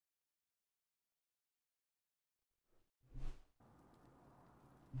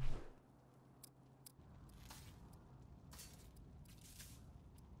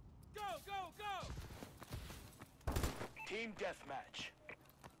Team deathmatch.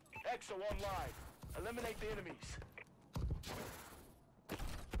 Exo online. Eliminate the enemies.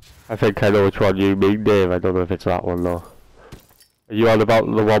 I think I know which one you mean, Dave. I don't know if it's that one though. Are you on about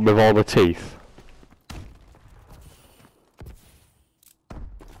the one with all the teeth?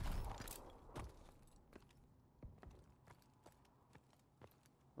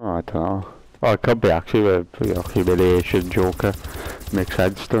 Oh, I don't know. Oh, it could be actually a humiliation Joker. Makes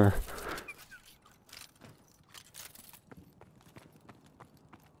sense to me.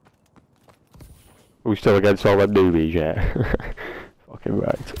 Are we still against all the newbies, yeah? Fucking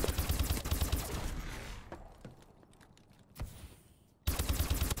right.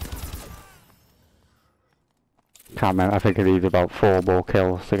 Can't remember, I think I need about 4 more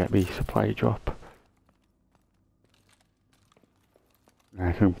kills to get me supply drop.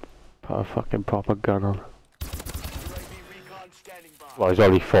 I can put a fucking proper gun on. Well, there's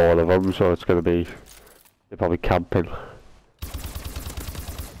only 4 of them, so it's gonna be... they're probably camping.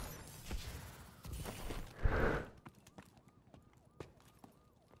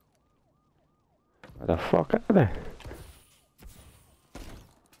 Where the fuck are they?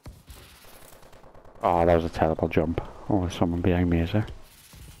 Oh, that was a terrible jump. Oh, there's someone behind me, is there?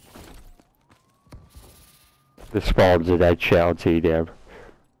 The spawns are dead shit on TDM.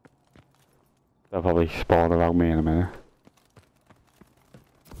 They'll probably spawn around me in a minute.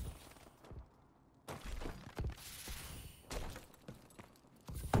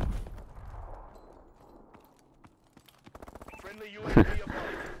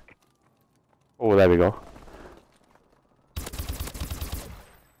 Oh, there we go.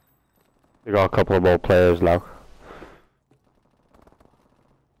 We got a couple of more players now.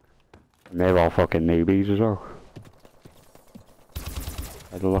 And they're all fucking newbies as well.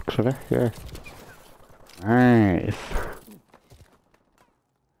 By the looks of it, yeah. Nice.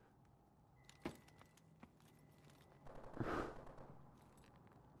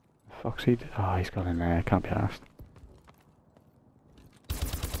 Foxy, oh, he's got in there, can't be asked.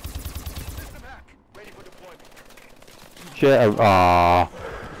 Shit, I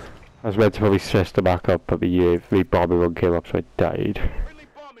was meant to probably stress the back up, but the bombing run came up, so I died.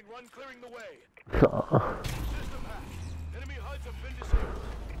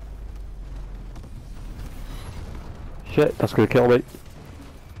 Shit, that's gonna kill me.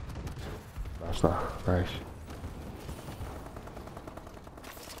 That's not nice.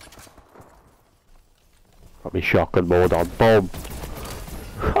 Got me shotgun mode on. Boom!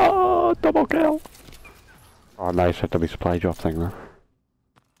 Oh, double kill! Oh, nice, I've done my supply drop thing now.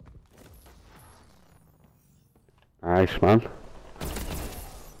 Nice, man.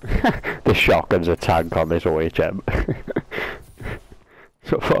 The shotgun's a tank on this OHM.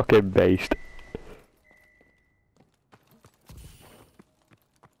 So fucking based.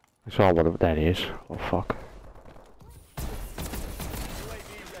 I saw one of that is. Oh fuck.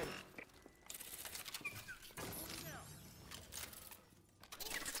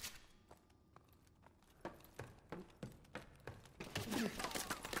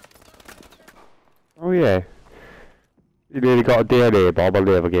 Oh yeah. He nearly got a DNA bomb on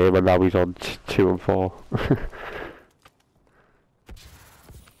the other game and now he's on 2 and 4.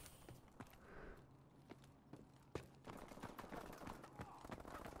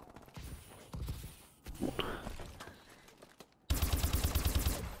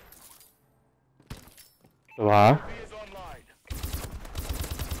 What?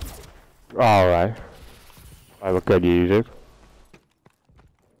 Alright. I look good using.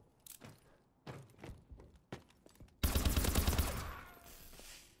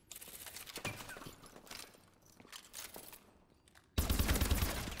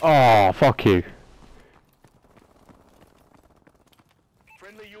 Oh, fuck you.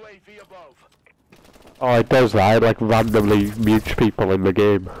 Friendly UAV above. Oh, it does that. It like randomly mutes people in the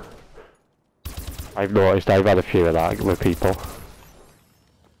game. I've noticed I've had a few of that with people.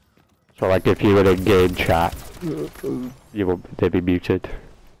 So like if you were in game chat, they'd be muted.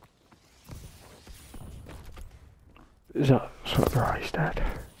 Is that Sunrise dead?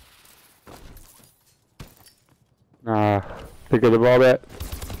 Nah, thinking about it.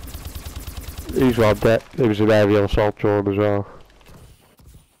 He's robbed it. It was an aerial assault drone as well.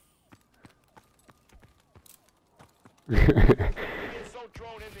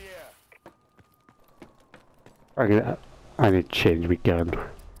 I need to change my gun. Don't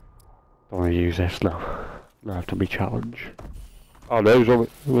want to use this now. I have to be challenged. Oh no,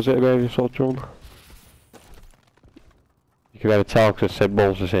 was it an aerial assault drone? You can never tell because the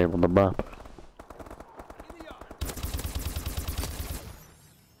symbol's the same on the map.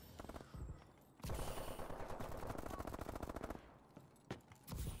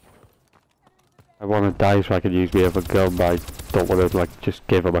 I want to die so I can use the other gun, but I don't want to like just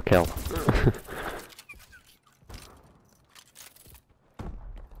give him a kill.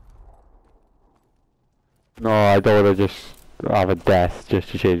 No, I don't want to just have a death just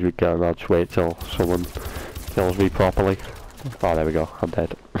to change my gun. I'll just wait till someone kills me properly. Oh, there we go. I'm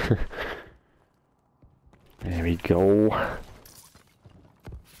dead. There we go.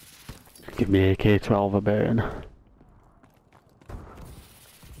 Give me AK-12 a burn.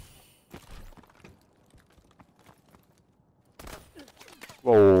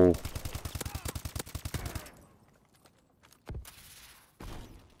 Whoa.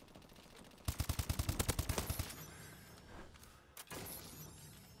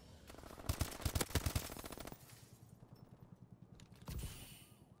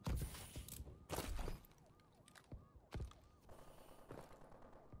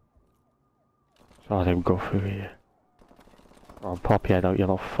 So I didn't go through here. Oh, pop your head out, you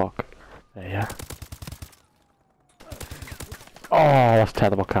little fuck. There you are. Oh, that's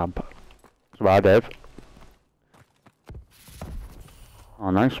terrible camp. That's what I did. Oh,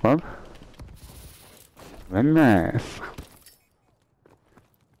 nice man. Very nice.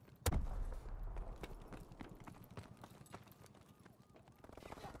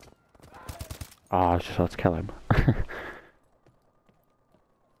 Oh, I just thought to kill him.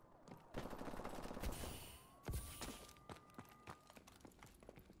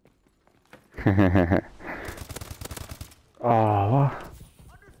 Oh, what?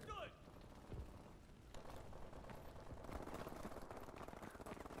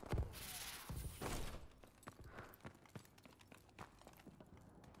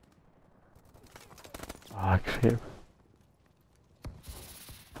 Oh, I see him.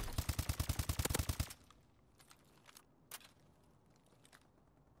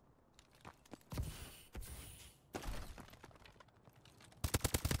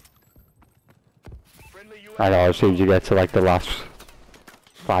 I know, as soon as you get to like the last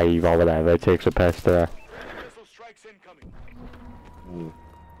 5 or whatever, it takes a piss there.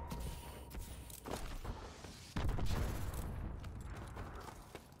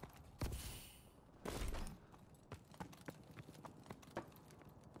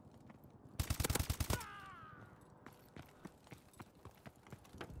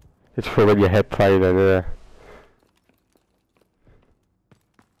 It's for when you hip fire anyway.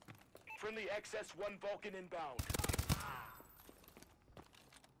 Friendly XS-1 Vulcan inbound.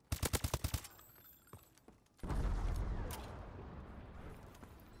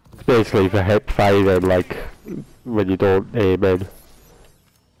 It's basically for hip firing, like, when you don't aim in.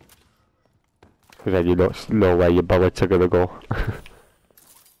 Because then you don't know where your bullets are gonna go.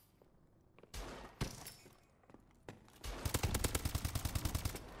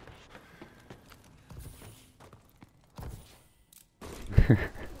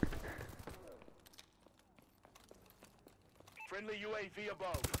 Friendly UAV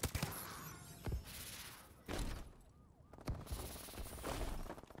above.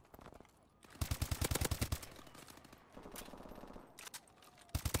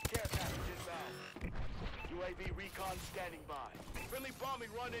 Care package inbound. UAV recon standing by. Friendly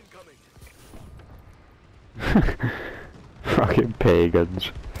bombing run incoming. Fucking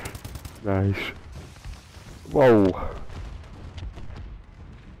pagans. Nice. Whoa.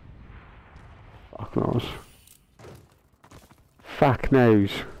 Fuck knows. Fuck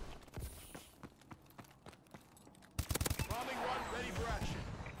knows. Bombing run ready for action.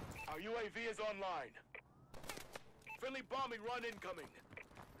 Our UAV is online. Friendly bombing run incoming.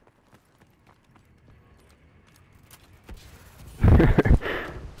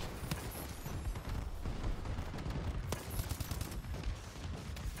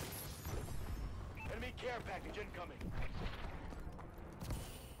 Enemy care package incoming.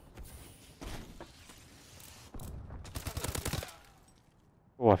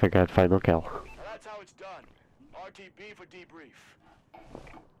 Oh, I think I had final kill. Now that's how it's done. RTB for debrief.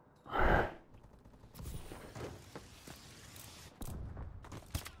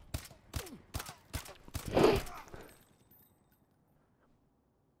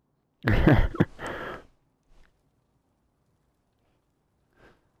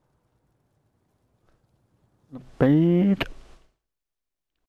 Bam.